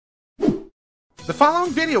The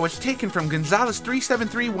following video was taken from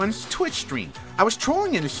Gonzalez3731's Twitch stream. I was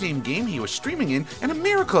trolling in the same game he was streaming in, and a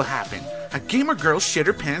miracle happened. A gamer girl shit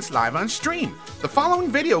her pants live on stream. The following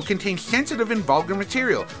video contains sensitive and vulgar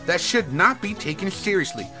material that should not be taken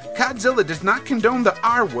seriously. CodZiLLa does not condone the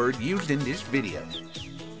R word used in this video.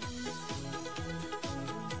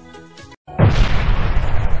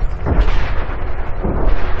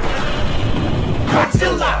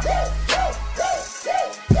 CodZiLLa!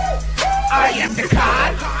 I am the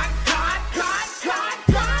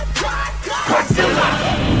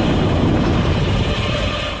CodZiLLa!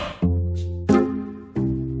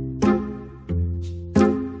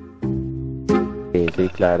 Sí,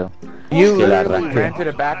 claro. You literally ran to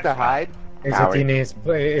the back to hide? Ese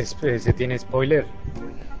tiene spoiler.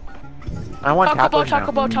 I want tacos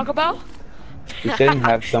now. Taco Bell? You said you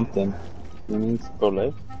have something. You mean go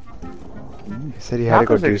live? He said he had to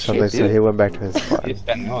go do something, so he went back to his spot.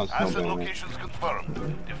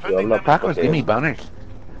 Tacos give me boners.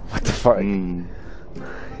 What the fuck?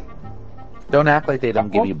 Don't act like they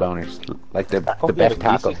don't give you boners. Like the best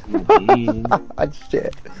tacos.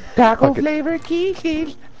 Shit. Taco flavor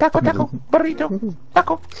kikis. Taco, burrito,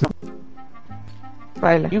 taco.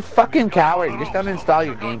 You fucking coward. Just uninstall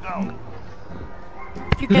your game.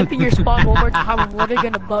 If you camp in your spot one more time, I'm literally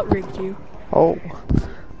gonna butt rape you. Oh.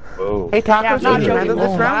 Whoa. Hey, tacos, can you handle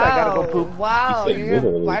this round? I gotta go poop. Wow, you're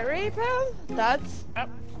butt rape him? That's not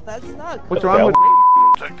good. What's wrong with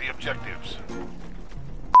Check the objectives.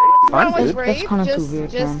 fun, dude? Rape? Just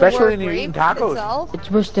Especially when you're rape eating tacos. itself?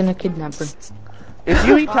 It's worse than a kidnapper. If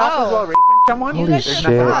you eat tacos while raping someone, Holy there's shit.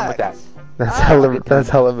 nothing wrong with that. That's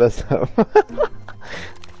hella messed up.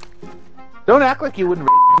 Don't act like you wouldn't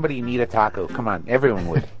rape somebody and eat a taco. Come on, everyone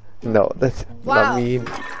would. No, that's not mean.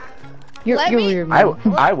 You're weird, I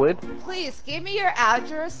man. would. Please, give me your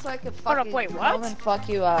address so I can fucking come and fuck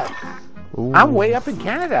you up. Ooh. I'm way up in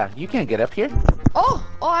Canada. You can't get up here. Oh,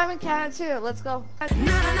 I'm in Canada too. Let's go. I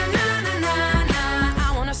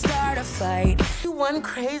wanna start a fight. You one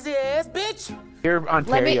crazy ass bitch. You're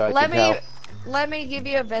Ontario, I can tell. Let me give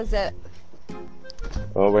you a visit.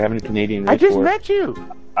 Oh, we're having a Canadian I race just war. met you.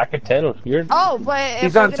 I could tell. You're. Oh, but if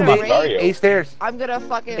He's we're on gonna stage. rape, A stairs. I'm gonna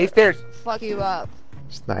fucking A stairs. fuck you up.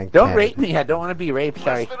 Don't rape me. I don't want to be raped.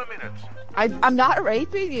 Sorry. I'm not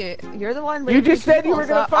raping you. You're the one. You just said you were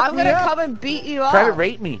gonna fuck I'm me gonna up. come and beat you up. Try to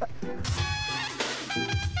rape me.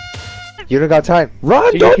 You don't got time.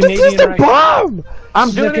 Run! So Don't you're defuse the Canadian, right? bomb!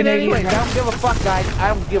 I'm doing it anyway. I don't give a fuck, guys. I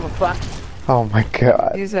don't give a fuck. Oh my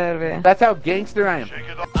god. That's how gangster I am.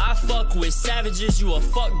 I fuck with savages. You a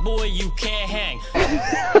fuck boy. You can't hang.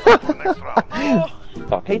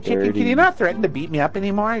 Hey, chicken, can you not threaten to beat me up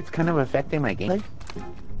anymore? It's kind of affecting my game.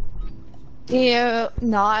 You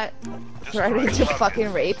not threatening to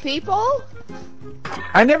fucking rape people?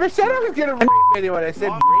 I never said I was gonna rape anyone. I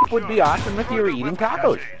said rape would be awesome if you were eating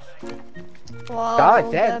tacos. Well, That's all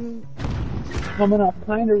I said. then... Coming up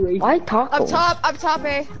kind of race. Why tacos? I'm top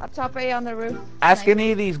A. I'm top A on the roof. Ask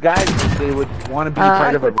any of these guys if they would want to be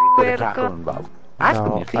part of a rape with a taco involved. Ask them.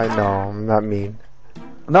 No, You see. I know. I'm not mean.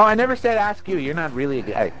 No, I never said ask you. You're not really a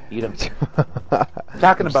guy. You don't.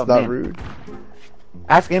 Talking about not men. rude.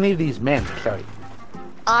 Ask any of these men. Sorry.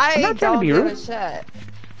 I not trying to don't be give rude. a shit.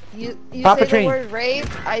 You Papa say Train. the word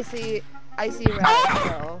rape, I see red,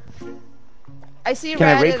 so. I see Can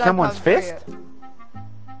red I rape and someone's come for fist?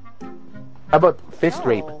 How about fist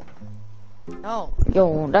rape? No.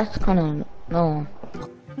 Yo, that's kind of no.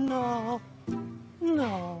 No.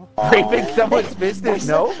 Raping someone's fist is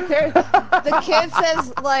no? The kid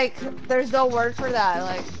says, like, there's no word for that.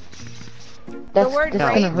 Like, the word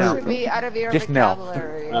that's rape gonna hurt. should be out of your Just no.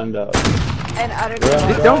 vocabulary. And And out of your Just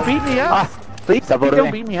vocabulary. don't beat me up. Please,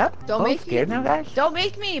 don't beat me up. Don't I'm make scared me, now, guys. Don't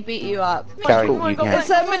make me beat you up. Sorry, you It's can't.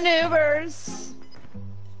 some maneuvers.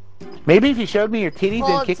 Maybe if you showed me your titties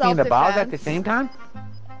Well, and kicked me in the balls at the self-defense. same time?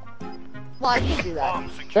 Well, I can do that.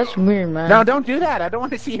 That's weird, man. No, don't do that. I don't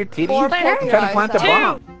want to see your titties. Or I'm trying to plant the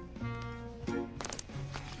bomb.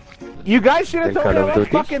 You guys should have told me what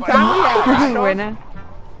fucking time we had. Buena.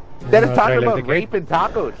 Instead of talking about rape and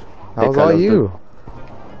tacos. That was all you.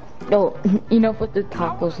 Yo, enough with the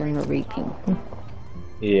tacos and the raping.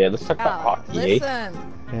 yeah, let's talk about hockey, eh?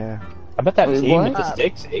 Listen. Yeah. How about that Wait, team what? with the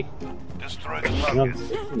sticks, eh? Destroy the You know, target. the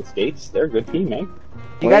sticks and the skates, they're a good team, eh?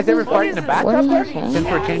 You guys ever fart in the bathtub What are you there? saying? Since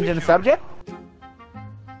we're changing the subject?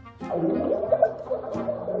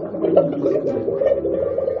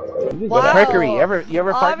 Wow. Mercury, you ever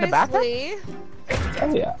fart in the bathtub? Obviously.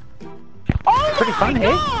 Oh yeah. Pretty fun,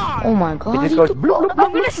 hey? Oh my god. It just goes bloop, bloop, bloop, I'm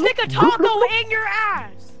gonna bloop, stick a bloop, taco bloop, bloop. in your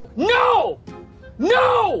ass. No!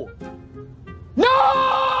 No!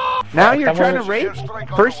 No! Now you're trying to rape?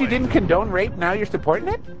 First you didn't condone rape, now you're supporting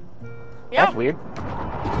it? Yep. That's weird.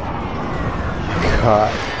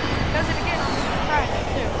 God. Does it again on Friday,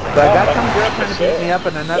 too. So I got some girl trying to beat me up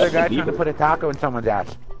and another guy trying to put a taco in someone's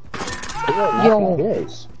ass. Yo.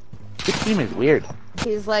 This team is weird.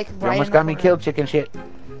 He's like You right. almost got me killed, chicken shit.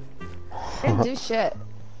 Didn't do shit.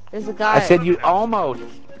 There's a guy. I said you almost.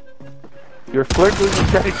 You're flirting with me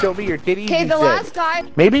trying to show me your titties. Okay, you the said. last guy.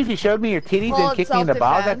 Maybe if you showed me your titties Well, and kicked me in the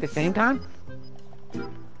balls at the self-defense. same time?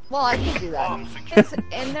 Well, I can do that. It's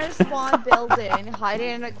in their spawn building, hiding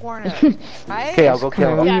in a corner. Right? Okay, I'll go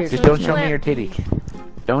kill him. Yeah, Just so don't it's show me lit. your titties.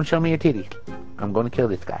 Don't show me your titties. I'm gonna kill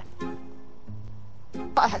this guy.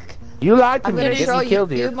 Fuck. You lied to I'm me. gonna Get show me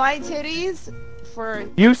killed you here. my titties for.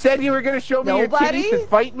 You said you were gonna show me Nobody? your titties to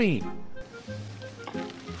fight me.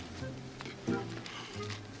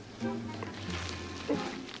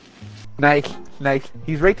 Nice, nice.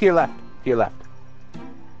 He's right to your left. To your left.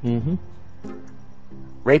 Mm-hmm.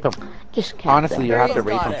 Rape him. Just can't. Honestly, you have to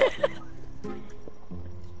rape Got him. it.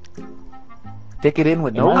 Stick it in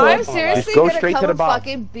with no I'm I'm lube. seriously Just go gonna straight come to the and ball.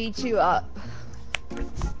 fucking beat you up.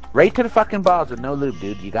 Right to the fucking balls with no lube,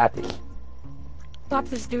 dude. You got this. Stop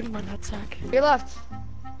this dude in my nutsack. Your left.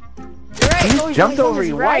 You're right. Oh, he's Jumped on over his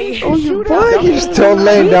you. right. Why? Oh, you What? You're still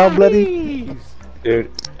laying down, bloody.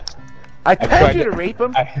 Dude, I tried told you to- to rape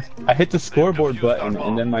him. I hit the scoreboard button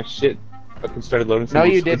and then my shit fucking started loading. No,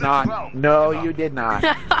 you did not. No, you did not.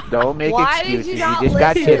 Don't make Why excuses. did you not just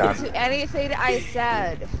got shit on. listen to anything I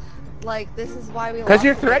said? Like, this is why we Because lost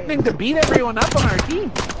you're the threatening game. to beat everyone up on our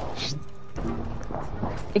team.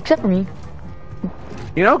 Except for me.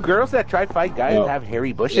 You know, girls that try to fight guys No. have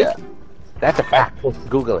hairy bushes? Yeah. That's a fact.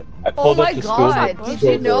 Google it. I Oh pulled my up the god, scoreboard. did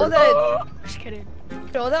you know that? Just kidding.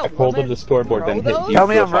 Know that I pulled up women the scoreboard, then grow hit those you. Tell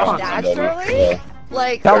me I'm real fast wrong. and then, naturally?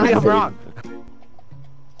 Like, Tell me I'm that's- wrong.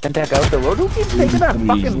 Send that out the road. Who keeps taking that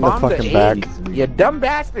fucking The bomb to fucking aid? back. You dumb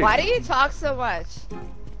bastard. Why do you talk so much?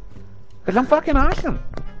 Because I'm fucking awesome.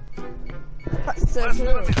 So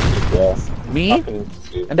true. Yeah. Me? Fucking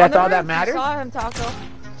stupid. And that's On the all that roof, you matters? saw him, Taco.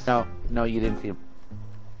 No, no, you didn't see him.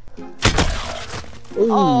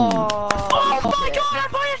 Oh my god, I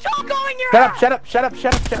put a shotgun in your Shut up, shut up, shut up,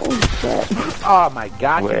 shut up, shut up. Oh my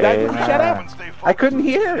gosh, you guys wouldn't shut up. Stay focused. I couldn't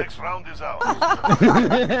hear. Next round is out.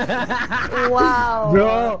 Wow.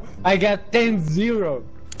 Bro, I got 10-0.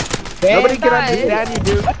 Nobody can guys. understand you,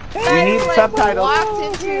 dude. We need Like, subtitles. walked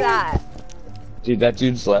into that. Dude, that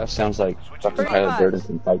dude's laugh sounds like fucking Pretty Tyler much. Durden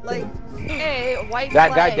from Fight Like, Club. hey, white That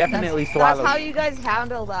guy flag. definitely that's, swallowed. That's how you guys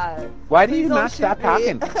handle that. Why do you Please don't not stop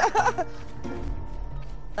shoot me. talking?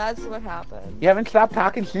 That's what happened. You haven't stopped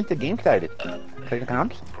talking since the game started. Take it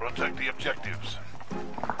counts? Protect the objectives.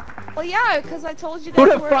 Well, yeah, because I told you Who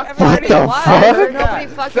guys the where fuck everybody the was. fuck? Nobody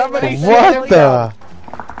fucking Somebody listened. What the?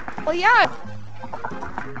 Well, yeah.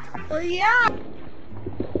 Well, yeah.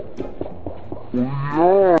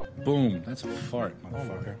 Boom. That's a fart,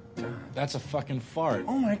 motherfucker. That's a fucking fart.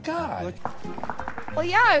 Oh my god. Well,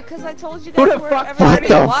 yeah, because I told you Who guys the where fuck everybody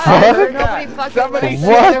the was. fuck? Nobody fucking Somebody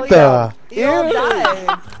listened. What the? You all Ew.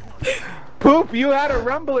 died. Poop, you had a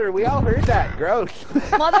rumbler. We all heard that. Gross.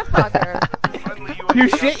 Motherfucker. Friendly You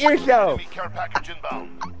UAV shit yourself. enemy care package inbound.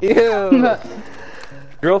 Ew.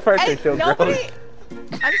 Girl farts Hey, are so nobody. gross.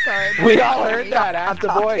 I'm sorry. We all heard that. Ask the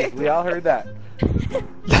boys. We all heard that.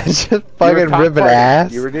 That's just You were fucking cock ripping farting.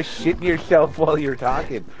 ass. You were just shitting yourself while you were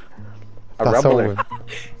talking. A Thought rumbler.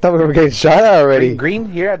 thought we were getting shot at already. Green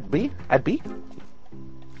here at B? At B?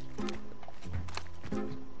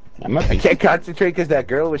 I might I be. can't concentrate because that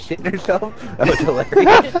girl was shitting herself. That was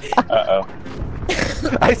hilarious. Uh-oh.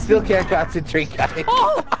 I still can't concentrate, guys.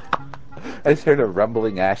 I just heard a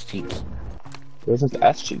rumbling ass cheeks. Those are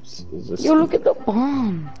ass cheeks. Is this... Yo, look at the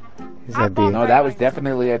bomb. He's at B. No, that was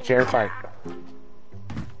definitely a chair fart.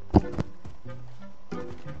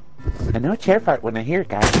 I know a chair fart when I hear it,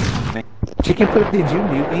 guys. Chicken Poop, did you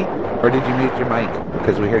mute me? Or did you mute your mic?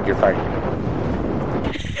 Because we heard your fart.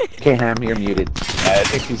 Okay, Ham, you're muted. I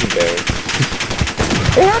think he's embarrassed.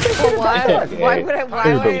 It happens to Well, the why? best of us. Why would I?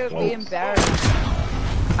 Why would I Everybody be knows. embarrassed?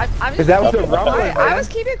 I'm Because just. that was a rumbling, I man. was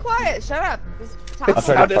keeping quiet. Shut up. Just talk It I'll try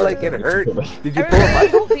to sounded fart. like it hurt. Did you pull a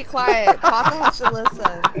Everybody, muscle? be quiet. Papa has to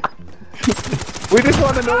listen. We just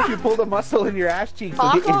want to know if you pulled a muscle in your ass cheeks to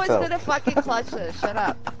hit Paco is yourself. gonna fucking clutch this. Shut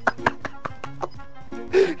up.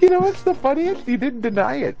 You know what's the funniest? You didn't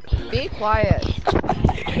deny it. Be quiet.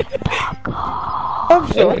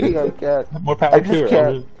 I'm sorry, I can't. More power I to just her.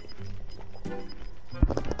 can't.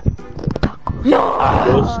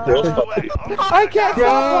 Girls I can't Bro, stop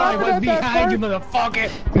I laughing was at that behind you, part. motherfucker.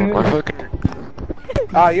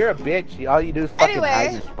 Oh, you're a bitch. All you do is fucking Anyway.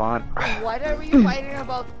 hide and spawn. What are we fighting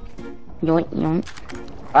about? Yoink, yoink.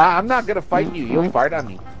 I'm not gonna fight you. You'll fart on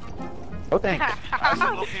me. Oh, thanks.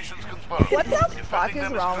 Asset locations confirmed. What the fuck Defending is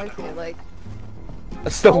them wrong critical. with you? Like,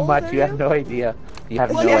 So old much, are you have you? no idea. You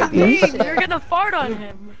have What no does that idea. mean? You're gonna fart on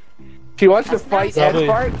him. She wants to fight and Probably-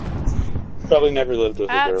 fart? Probably never lived with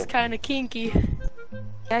a That's girl. kind of kinky.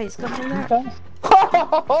 yeah, he's coming there.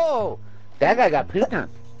 Oh, that guy got pooped on.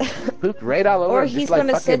 Pooped right all over Or him. he's just like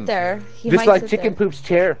gonna fucking, sit there. He Just might like sit Chicken there. Poop's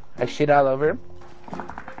chair. I shit all over him.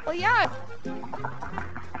 Well, yeah.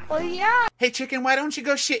 Well, yeah. Hey, chicken, why don't you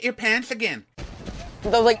go shit your pants again?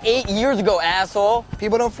 That was like 8 years ago, asshole.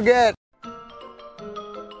 People don't forget.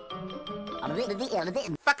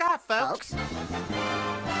 Fuck off, folks.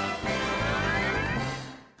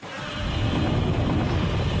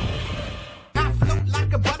 I float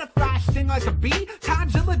like a butterfly, sting like a bee.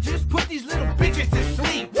 CodZiLLa just put these little bitches to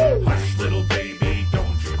sleep. Woo! Hush, little baby,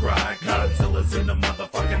 don't you cry. CodZiLLa's in the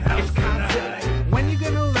motherfucking house It's tonight. CodZiLLa. When you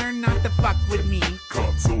gonna learn not to fuck with me?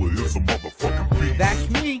 CodZiLLa is a motherfucking beast. That's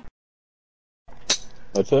me.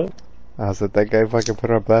 What's up? I was like, that guy fucking put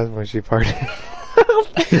her on blast when she farted.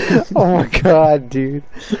 Oh my god, dude.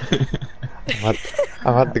 I'm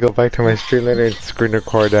about to go back to my stream later and screen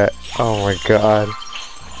record that. Oh my god.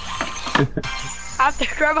 I have to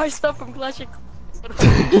grab my stuff from Clash of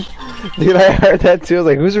Dude, I heard that too. I was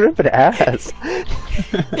like, who's ripping ass?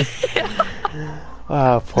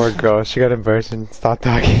 Oh, poor girl. She got embarrassed and stopped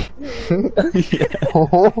talking.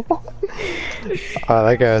 Oh,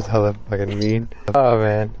 that guy was hella fucking mean. Oh,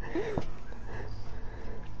 man.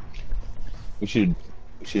 We should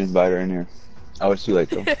invite her in here. Oh, it's too late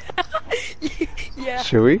though. Yeah.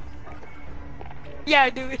 Should we? Yeah,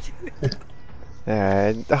 do it.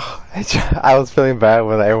 Yeah, I was feeling bad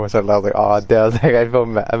when everyone started laughing. Like, oh, damn, I was like,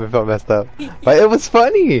 I felt messed up. But it was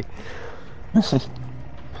funny.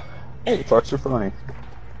 Hey, farts are funny.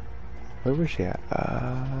 Where was she at?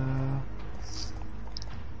 Oh,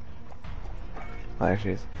 there she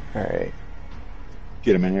is. Alright.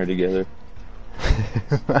 Get them in here together.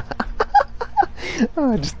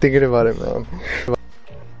 Oh, just thinking about it, man.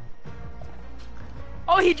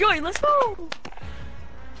 Oh, he joined. Let's go.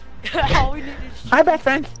 All we need is. Hi, best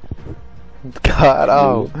friend. God,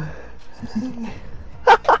 oh.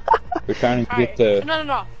 We're trying to Alright. get the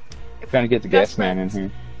No. trying to get the gas man in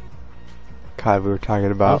here. God, we were talking I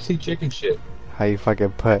about see chicken shit. how you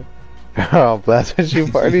fucking put her on blast when she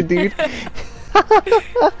farted, dude.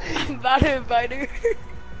 I'm about to invite her.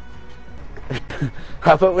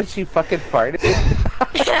 How about when she fucking farted?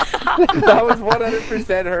 That was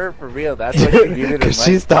 100% her, for real. That's what she muted her mic.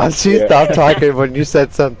 She stopped talking when you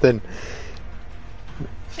said something.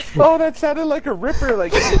 Oh, that sounded like a ripper,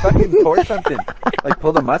 like she fucking tore something. Like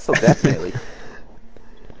pulled a muscle, definitely.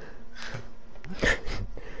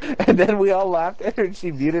 And then we all laughed at her and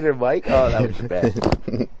she muted her mic. Oh, that was the best.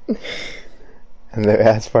 And the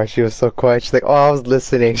last part, she was so quiet. She's like, "Oh, I was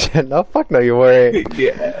listening." No, fuck no, you weren't.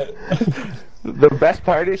 Yeah. The best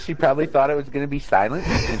part is she probably thought it was going to be silent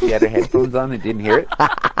and she had her headphones on and didn't hear it.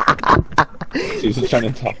 She was just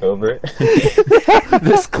trying to talk over it.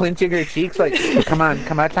 Just clenching her cheeks like, come on,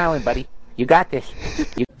 silent, buddy. You got this.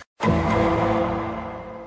 You